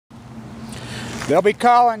They'll be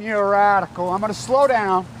calling you a radical. I'm going to slow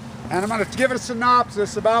down and I'm going to give it a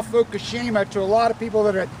synopsis about Fukushima to a lot of people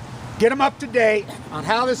that get them up to date on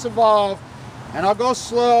how this evolved. And I'll go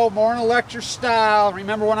slow, more in a lecture style.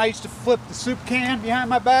 Remember when I used to flip the soup can behind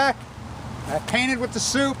my back? I painted with the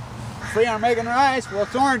soup, free on making rice. Well,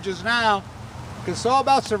 it's oranges now because it's all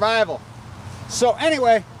about survival. So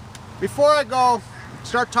anyway, before I go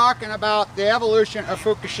start talking about the evolution of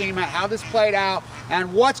Fukushima, how this played out,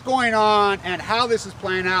 and what's going on, and how this is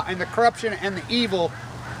playing out, and the corruption and the evil.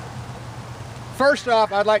 First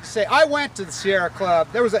off, I'd like to say I went to the Sierra Club.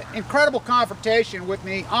 There was an incredible confrontation with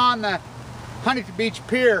me on the Huntington Beach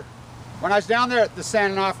Pier when I was down there at the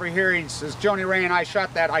San Onofre hearings, as Joni Ray and I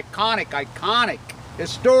shot that iconic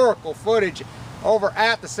historical footage over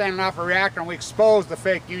at the San Onofre reactor, and we exposed the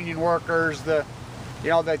fake union workers, the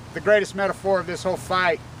greatest metaphor of this whole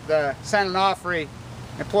fight, the San Onofre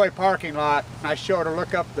employee parking lot. I showed her,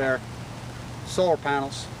 look up there, solar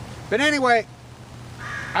panels. But anyway,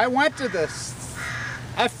 I went to this.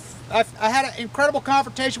 I had an incredible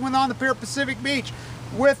confrontation on the pier at Pacific Beach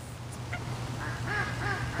with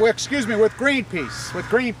Greenpeace.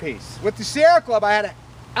 With the Sierra Club, I had an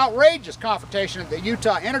outrageous confrontation at the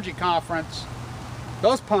Utah Energy Conference.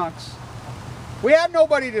 Those punks. We have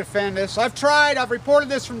nobody to defend us. I've tried, I've reported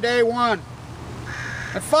this from day one.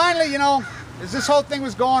 And finally, as this whole thing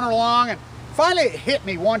was going along, and finally it hit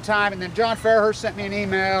me one time, and then John Fairhurst sent me an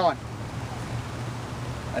email, and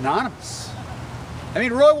Anonymous. I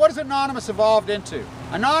mean, really, what has Anonymous evolved into?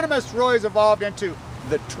 Anonymous really has evolved into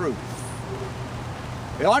the truth.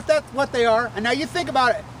 Aren't that what they are? And now you think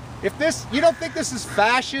about it. If you don't think this is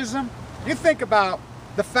fascism, you think about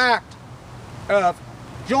the fact of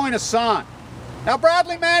Julian Assange. Now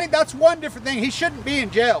Bradley Manning, that's one different thing. He shouldn't be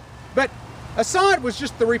in jail. But Assange was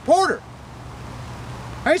just the reporter.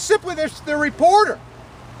 I mean, simply the reporter.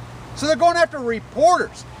 So they're going after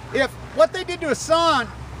reporters. If what they did to Assange,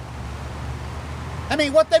 I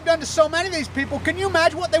mean, what they've done to so many of these people, can you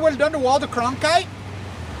imagine what they would have done to Walter Cronkite?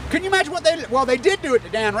 Can you imagine what they did do it to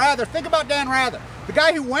Dan Rather. Think about Dan Rather, the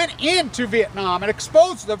guy who went into Vietnam and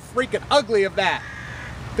exposed the freaking ugly of that.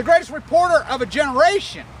 The greatest reporter of a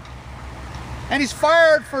generation. And he's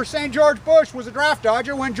fired for saying George Bush was a draft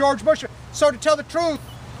dodger when George Bush... So to tell the truth,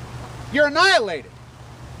 you're annihilated.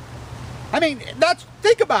 I mean,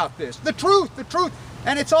 think about this. The truth.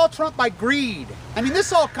 And it's all trumped by greed. I mean,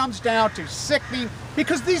 this all comes down to sickening,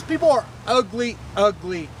 because these people are ugly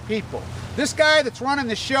people. This guy that's running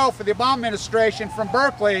the show for the Obama administration from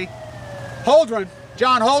Berkeley,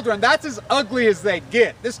 John Holdren, that's as ugly as they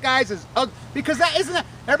get. This guy's as ugly, because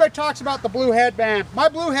everybody talks about the blue headband. My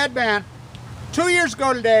blue headband, 2 years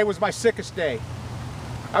ago today, was my sickest day.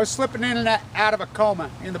 I was slipping in and out of a coma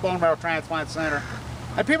in the bone marrow transplant center.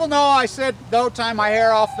 And people know I said no time my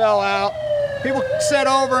hair all fell out. People said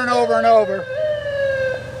over and over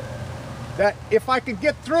that if I can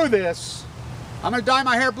get through this, I'm going to dye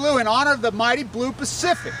my hair blue in honor of the mighty blue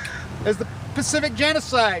Pacific, as the Pacific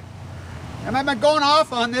genocide. And I've been going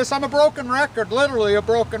off on this. I'm a broken record, literally a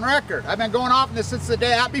broken record. I've been going off on this since the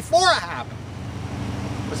day before it happened.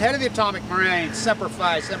 I was head of the Atomic Marines, Semper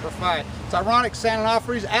Fi. It's ironic San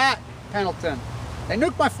Onofre's at Pendleton. They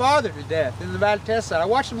nuked my father to death in the Nevada test site. I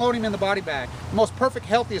watched them load him in the body bag. The most perfect,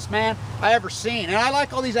 healthiest man I ever seen. And I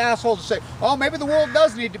like all these assholes to say, oh, maybe the world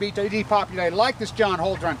does need to be depopulated, like this John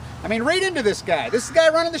Holdren. I mean, read into this guy. This is the guy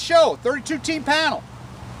running the show, 32-team panel.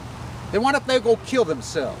 They want if they go kill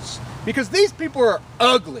themselves. Because these people are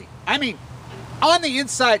ugly. I mean, on the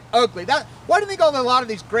inside, ugly. Why do you think a lot of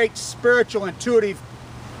these great spiritual, intuitive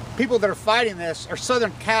people that are fighting this are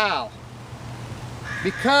Southern Cal?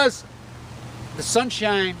 Because the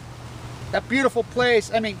sunshine, that beautiful place.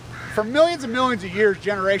 I mean, for millions and millions of years,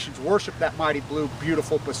 generations worship that mighty blue,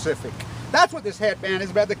 beautiful Pacific. That's what this headband is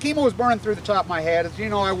about. The chemo was burning through the top of my head. As you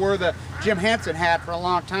know, I wore the Jim Henson hat for a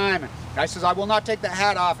long time. And the guy says, I will not take that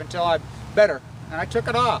hat off until I'm better. And I took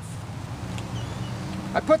it off.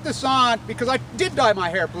 I put this on because I did dye my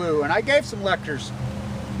hair blue, and I gave some lectures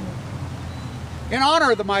in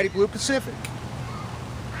honor of the mighty blue Pacific.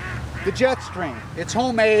 The jet stream. It's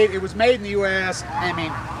homemade. It was made in the U.S. I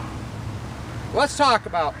mean, let's talk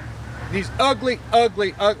about these ugly,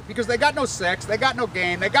 because they got no sex, they got no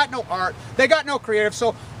game, they got no art, they got no creative.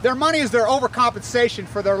 So their money is their overcompensation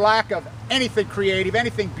for their lack of anything creative,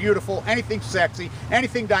 anything beautiful, anything sexy,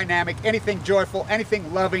 anything dynamic, anything joyful,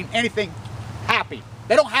 anything loving, anything happy.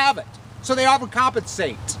 They don't have it. So they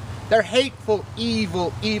overcompensate. They're hateful,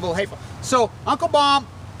 evil, hateful. So Uncle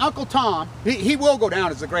Tom, he will go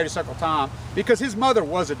down as the greatest Uncle Tom, because his mother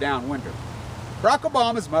was a downwinder. Barack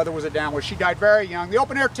Obama's mother was a downwinder. She died very young. The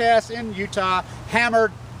open air test in Utah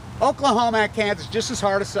hammered Oklahoma and Kansas just as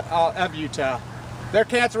hard as of Utah. They're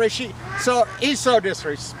cancer rate. So he's so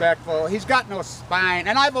disrespectful. He's got no spine,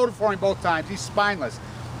 and I voted for him both times. He's spineless.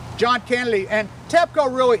 John Kennedy, and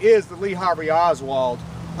TEPCO really is the Lee Harvey Oswald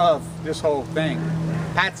of this whole thing.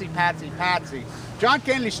 Patsy, Patsy, Patsy. John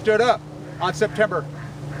Kennedy stood up on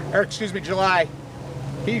July.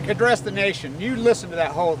 He addressed the nation. You listen to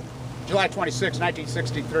that whole July 26,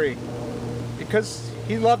 1963, because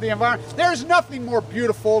he loved the environment. There's nothing more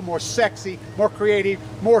beautiful, more sexy, more creative,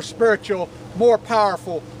 more spiritual, more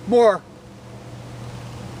powerful, more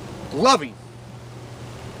loving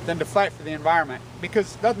than to fight for the environment,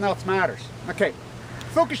 because nothing else matters. Okay,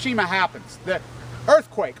 Fukushima happens. The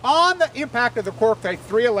earthquake, on the impact of the earthquake,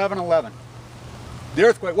 3/11/11. The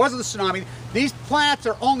earthquake wasn't a tsunami. These plants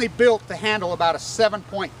are only built to handle about a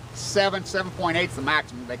 7.7, 7.8 is the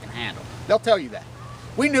maximum they can handle. They'll tell you that.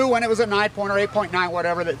 We knew when it was a 9 point or 8.9,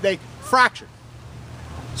 whatever, that they fractured.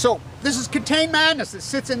 So this is contained madness that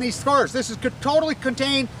sits in these cores. This is totally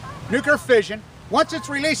contained nuclear fission. Once it's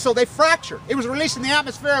released, so they fracture. It was released in the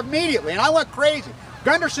atmosphere immediately, and I went crazy.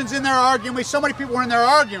 Gunderson's in there arguing with me. So many people were in there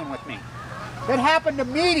arguing with me. It happened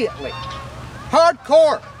immediately.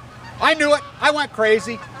 Hardcore. I knew it. I went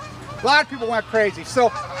crazy. A lot of people went crazy. So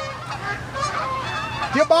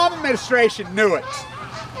the Obama administration knew it.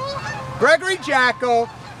 Gregory Jacko,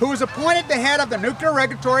 who was appointed the head of the Nuclear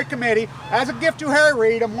Regulatory Committee as a gift to Harry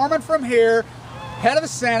Reid, a Mormon from here, head of the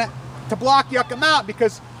Senate, to block Yucca Mountain,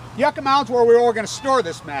 because Yucca Mountain's where we were going to store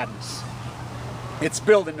this madness. It's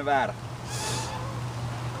built in Nevada.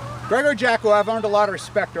 Gregory Jacko, I've earned a lot of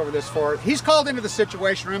respect over this for. He's called into the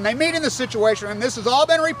Situation Room. They meet in the Situation Room. This has all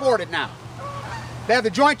been reported now. They have the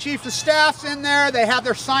Joint Chiefs of Staffs in there. They have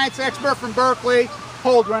their science expert from Berkeley,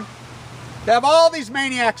 Holdren. They have all these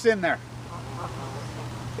maniacs in there.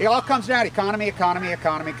 It all comes down to economy, economy,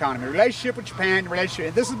 economy, economy. Relationship with Japan,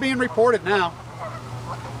 relationship. This is being reported now.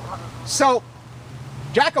 So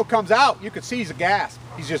Jacko comes out. You could see he's aghast.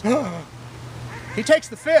 He's just, he takes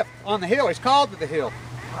the fifth on the Hill. He's called to the Hill.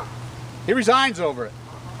 He resigns over it.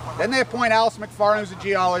 Then they appoint Alice McFarland, who's a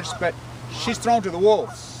geologist, but she's thrown to the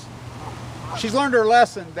wolves. She's learned her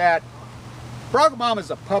lesson that Barack Obama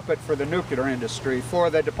is a puppet for the nuclear industry, for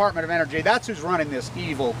the Department of Energy. That's who's running this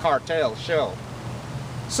evil cartel show.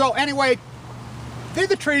 So anyway, they're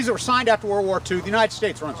the treaties that were signed after World War II. The United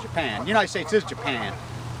States runs Japan. The United States is Japan.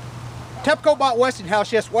 TEPCO bought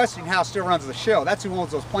Westinghouse. Yes, Westinghouse still runs the show. That's who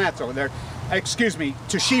owns those plants over there. Excuse me,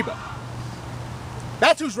 Toshiba.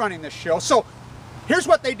 That's who's running this show. So here's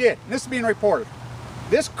what they did. And this is being reported.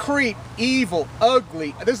 This creep, evil,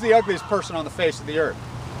 ugly, this is the ugliest person on the face of the earth.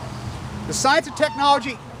 The Science and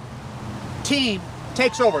Technology team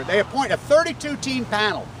takes over. They appoint a 32-team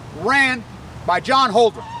panel ran by John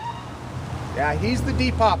Holdren. Yeah, he's the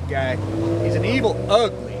Depop guy. He's an evil,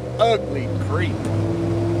 ugly, ugly creep.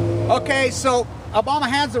 Okay, so Obama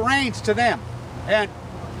hands the reins to them. And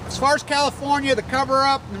as far as California, the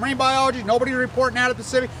cover-up, the marine biology, nobody's reporting out of the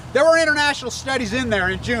Pacific. There were international studies in there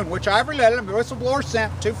in June, which I've related them. The whistleblower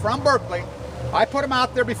sent to from Berkeley. I put them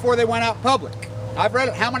out there before they went out public. I've read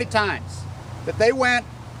it how many times that they went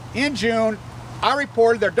in June. I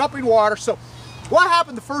reported they're dumping water. So what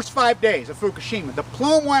happened the first 5 days of Fukushima? The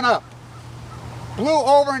plume went up, blew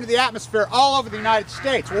over into the atmosphere all over the United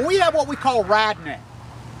States. Well, we have what we call RADNet,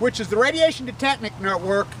 which is the Radiation Detection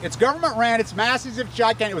Network. It's government ran, it's massive, it's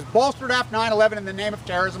gigantic. It was bolstered after 9/11 in the name of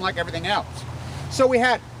terrorism like everything else. So we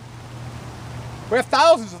have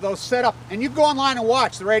thousands of those set up, and you go online and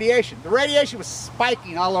watch the radiation. The radiation was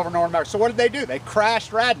spiking all over North America. So what did they do? They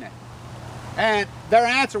crashed RADNet. And their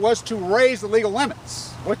answer was to raise the legal limits,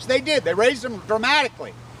 which they did. They raised them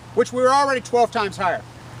dramatically, which we were already 12 times higher.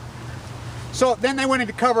 So then they went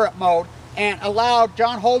into cover-up mode and allowed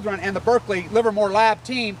John Holdren and the Berkeley Livermore Lab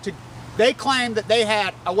team to, they claimed that they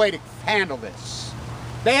had a way to handle this.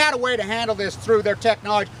 They had a way to handle this through their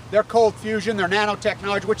technology, their cold fusion, their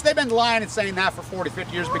nanotechnology, which they've been lying and saying that for 40,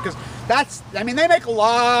 50 years, because that's, I mean, they make a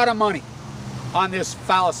lot of money on this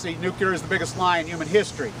fallacy. Nuclear is the biggest lie in human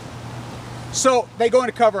history. So they go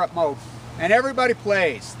into cover-up mode, and everybody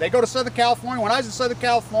plays. They go to Southern California. When I was in Southern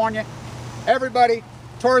California, everybody,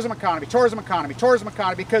 tourism economy, tourism economy, tourism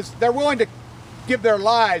economy, because they're willing to give their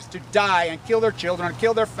lives to die and kill their children and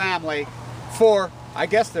kill their family for, I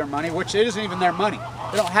guess, their money, which it isn't even their money.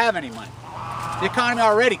 They don't have any money. The economy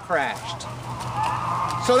already crashed.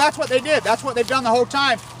 So that's what they did. That's what they've done the whole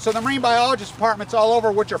time. So the marine biologist departments all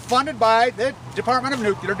over, which are funded by the Department of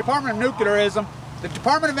Nuclear, Department of Nuclearism, the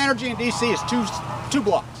Department of Energy in DC is two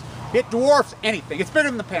blocks. It dwarfs anything. It's bigger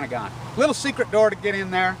than the Pentagon. Little secret door to get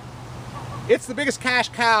in there. It's the biggest cash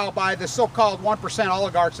cow by the so-called 1%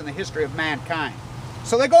 oligarchs in the history of mankind.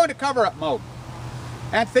 So they go into cover-up mode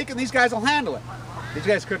and thinking these guys will handle it. These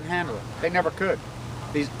guys couldn't handle it. They never could.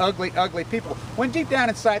 These ugly, ugly people. When deep down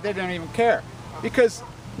inside, they don't even care. Because,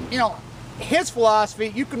 you know, his philosophy,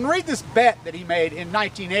 you can read this bet that he made in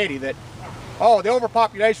 1980 that, oh, the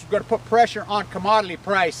overpopulation is going to put pressure on commodity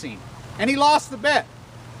pricing. And he lost the bet.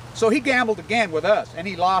 So he gambled again with us, and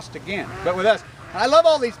he lost again, but with us. And I love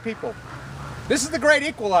all these people. This is the great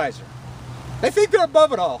equalizer. They think they're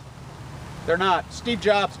above it all. They're not. Steve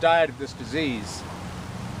Jobs died of this disease.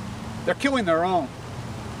 They're killing their own.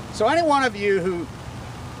 So any one of you who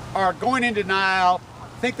are going in denial,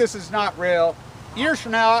 think this is not real, years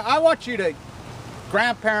from now, I want you to,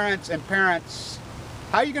 grandparents and parents,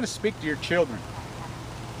 how are you going to speak to your children?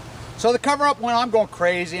 So the cover-up went, I'm going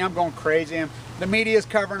crazy, and the media is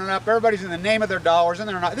covering it up, everybody's in the name of their dollars, and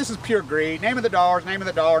they're not. This is pure greed, name of the dollars, name of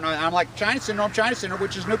the dollar, and I'm like, China syndrome,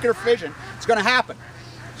 which is nuclear fission, it's going to happen.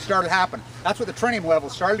 It started happening. That's what the tritium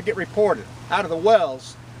levels started to get reported out of the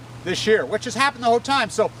wells this year, which has happened the whole time.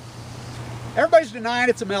 So everybody's denying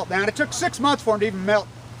it's a meltdown. It took 6 months for him to even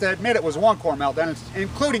to admit it was a one-core meltdown,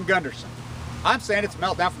 including Gunderson. I'm saying it's a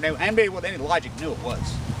meltdown from anybody with any logic knew it was.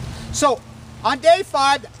 So on day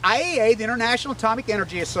 5, the IAEA, the International Atomic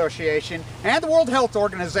Energy Association, and the World Health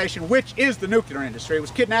Organization, which is the nuclear industry,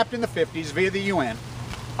 was kidnapped in the 50s via the UN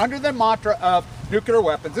under the mantra of nuclear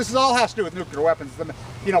weapons. This is all has to do with nuclear weapons.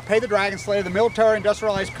 You know, pay the dragon slayer, the military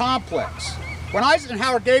industrialized complex. When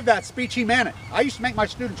Eisenhower gave that speech, he meant it. I used to make my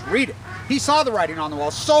students read it. He saw the writing on the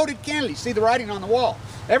wall. So did Kennedy see the writing on the wall.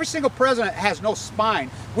 Every single president has no spine.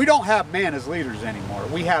 We don't have men as leaders anymore.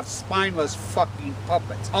 We have spineless fucking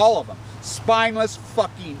puppets. All of them. Spineless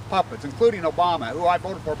fucking puppets, including Obama, who I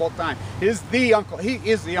voted for both times. He is the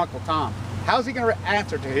Uncle Tom. How's he going to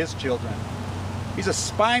answer to his children? He's a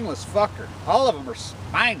spineless fucker. All of them are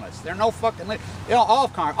spineless. They're no fucking, you know, all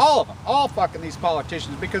of Congress, all of them, all fucking these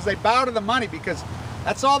politicians, because they bow to the money, because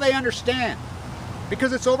that's all they understand.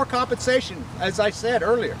 Because it's overcompensation, as I said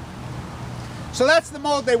earlier. So that's the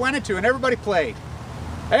mode they went into, and everybody played.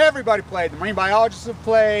 Everybody played. The marine biologists have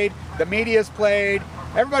played, the media's played,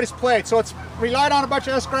 everybody's played. So it's relied on a bunch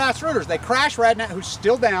of us grassrooters. They crashed Radnet, who's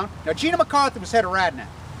still down. Now, Gina McCarthy was head of Radnet.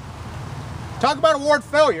 Talk about award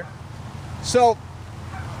failure. So,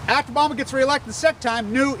 after Obama gets reelected the second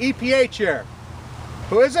time, new EPA chair.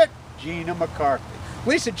 Who is it? Gina McCarthy.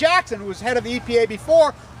 Lisa Jackson, who was head of the EPA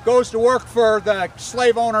before, goes to work for the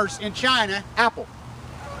slave owners in China, Apple.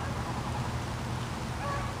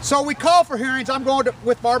 So we call for hearings. I'm going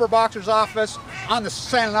with Barbara Boxer's office on the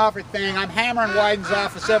Senate offer thing. I'm hammering Wyden's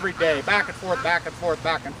office every day, back and forth, back and forth,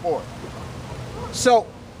 back and forth. So,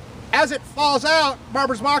 as it falls out,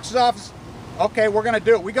 Barbara Boxer's office, okay, we're going to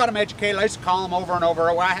do it. We got them educated. I used to call them over and over.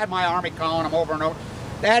 I had my army calling them over and over.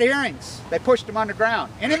 They had hearings. They pushed them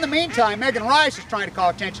underground. And in the meantime, Megan Rice is trying to call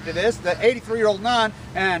attention to this. The 83-year-old nun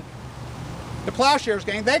and the Plowshares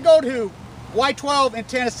gang, they go to Y-12 in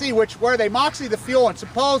Tennessee, where they moxie the fuel, and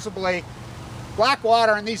supposedly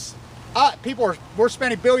Blackwater and these people we're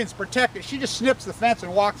spending billions to protect it. She just snips the fence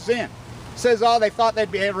and walks in. Says, oh, they thought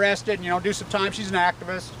they'd be arrested and, you know, do some time. She's an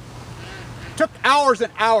activist. Took hours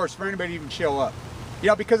and hours for anybody to even show up. You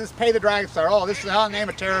know, because it's pay the dragon slayer. Oh, this is the name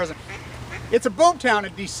of terrorism. It's a boomtown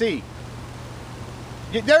in D.C.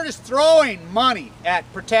 They're just throwing money at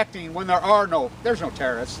protecting when there's no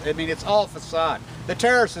terrorists. I mean, it's all facade. The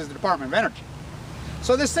terrorist is the Department of Energy.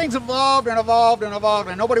 So this thing's evolved and evolved and evolved,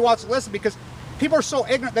 and nobody wants to listen because people are so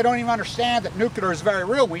ignorant they don't even understand that nuclear is very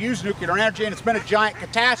real. We use nuclear energy, and it's been a giant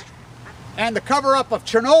catastrophe. And the cover-up of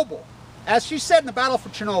Chernobyl, as she said in The Battle for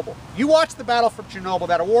Chernobyl, you watch The Battle for Chernobyl,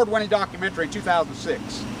 that award-winning documentary in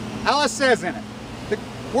 2006. Alice says in it, the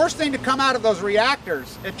worst thing to come out of those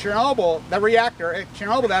reactors at Chernobyl,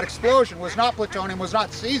 that explosion, was not plutonium, was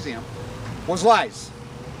not cesium, was lies.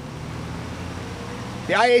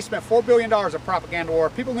 The IAEA spent $4 billion on propaganda war.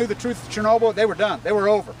 People knew the truth of Chernobyl, they were done, they were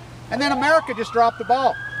over. And then America just dropped the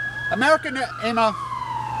ball.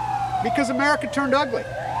 Because America turned ugly.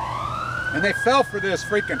 And they fell for this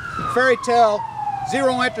freaking fairy tale,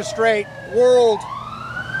 zero interest rate, world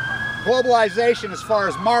globalization as far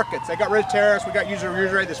as markets. They got rid of tariffs, we got user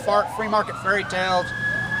rate, this free market fairy tales.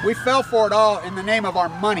 We fell for it all in the name of our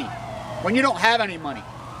money. When you don't have any money.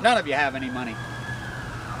 None of you have any money.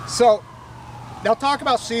 So, they'll talk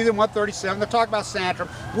about cesium-137, they'll talk about Santrum.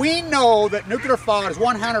 We know that nuclear fallout is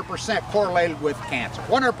 100% correlated with cancer.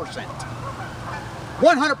 100%.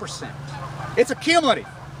 100%. It's accumulative.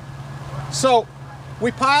 So, we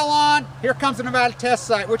pile on, here comes the Nevada test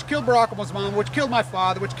site, which killed Barack Obama's mom, which killed my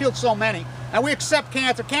father, which killed so many, and we accept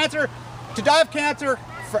cancer. Cancer, to die of cancer,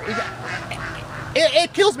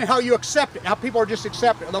 It kills me how you accept it, how people are just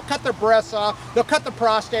accepting it. They'll cut their breasts off, they'll cut the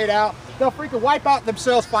prostate out, they'll freaking wipe out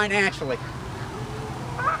themselves financially.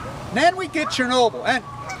 Then we get Chernobyl, and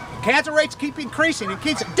cancer rates keep increasing, and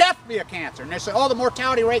keeps death via cancer. And they say, oh, the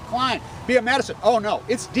mortality rate declined via medicine. Oh no,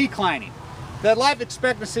 it's declining. The life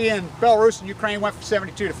expectancy in Belarus and Ukraine went from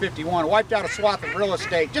 72 to 51, wiped out a swath of real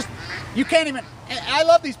estate. Just, you can't even, I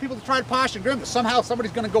love these people that try to posh and grim that somehow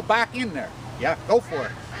somebody's going to go back in there. Yeah, go for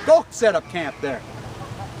it. Go set up camp there.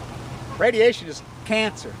 Radiation is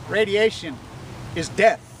cancer. Radiation is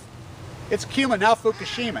death. It's Cuba, now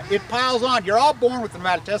Fukushima. It piles on. You're all born with the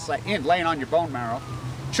metastasite in laying on your bone marrow.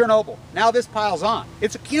 Chernobyl. Now this piles on.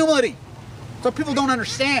 It's accumulating. So people don't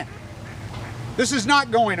understand. This is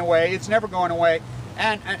not going away. It's never going away.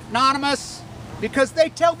 And anonymous, because they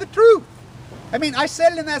tell the truth. I mean, I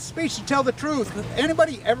said it in that speech, to tell the truth. Would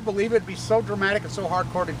anybody ever believe it'd be so dramatic and so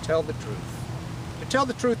hardcore to tell the truth? To tell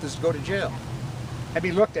the truth is to go to jail and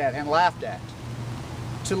be looked at and laughed at.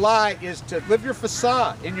 To lie is to live your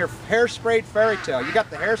facade in your hairsprayed fairy tale. You got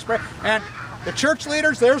the hairspray, and the church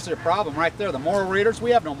leaders, there's their problem right there. The moral leaders,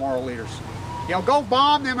 we have no moral leaders. You know, go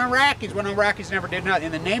bomb them Iraqis when Iraqis never did nothing.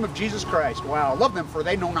 In the name of Jesus Christ. Wow, love them for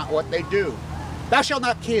they know not what they do. Thou shalt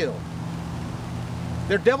not kill.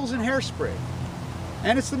 They're devils in hairspray.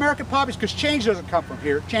 And it's the American populace, because change doesn't come from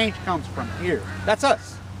here. Change comes from here. That's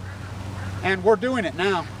us. And we're doing it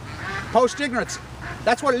now. Post-ignorance.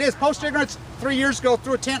 That's what it is. Post-ignorance 3 years ago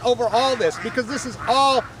threw a tent over all this, because this is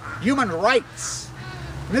all human rights.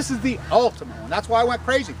 And this is the ultimate one. That's why I went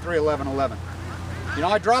crazy 3/11/11. You know,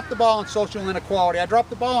 I dropped the ball on social inequality. I dropped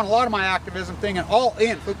the ball on a lot of my activism thing, and all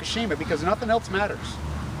in Fukushima, because nothing else matters.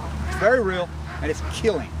 It's very real, and it's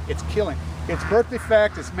killing. It's killing. It's birth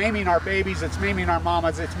defect, it's maiming our babies, it's maiming our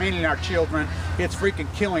mamas, it's maiming our children. It's freaking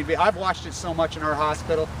killing. I've watched it so much in our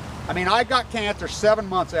hospital. I mean, I got cancer 7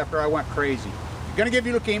 months after I went crazy. It's gonna give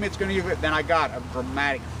you leukemia, it's gonna give you, then I got a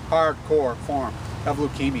dramatic, hardcore form of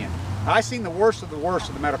leukemia. I seen the worst of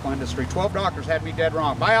the medical industry. 12 doctors had me dead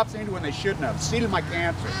wrong. Biopsied when they shouldn't have, seeded my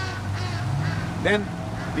cancer. Then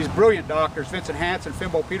these brilliant doctors, Vincent Hansen,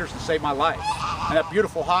 Fimbo Peterson, saved my life. And that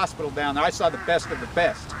beautiful hospital down there, I saw the best of the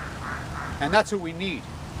best. And that's who we need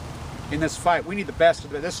in this fight. We need the best of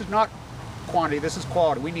the best. This is not quantity, this is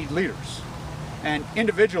quality. We need leaders. And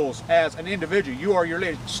individuals, as an individual, you are your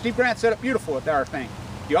leader. Steve Grant said it beautiful at our thing.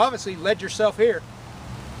 You obviously led yourself here.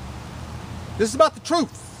 This is about the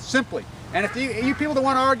truth, simply. And if you people that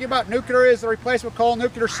want to argue about nuclear is the replacement coal,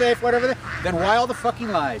 nuclear safe, whatever, then why all the fucking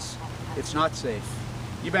lies? It's not safe.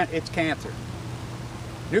 It's cancer.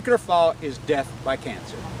 Nuclear fallout is death by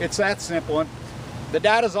cancer. It's that simple. And the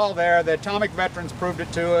data's all there. The atomic veterans proved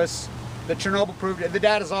it to us. The Chernobyl proved it. The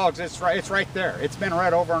data's all exists. It's right there. It's been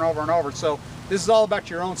read over and over and over. So this is all about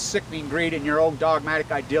your own sickening greed and your own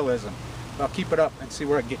dogmatic idealism. Well, keep it up and see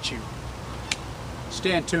where it gets you.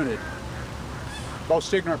 Stay tuned.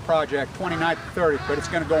 Most Ignorant Project, 29th to 30th, but it's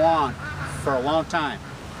going to go on for a long time.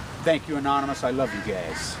 Thank you, Anonymous. I love you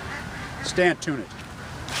guys. Stay tuned.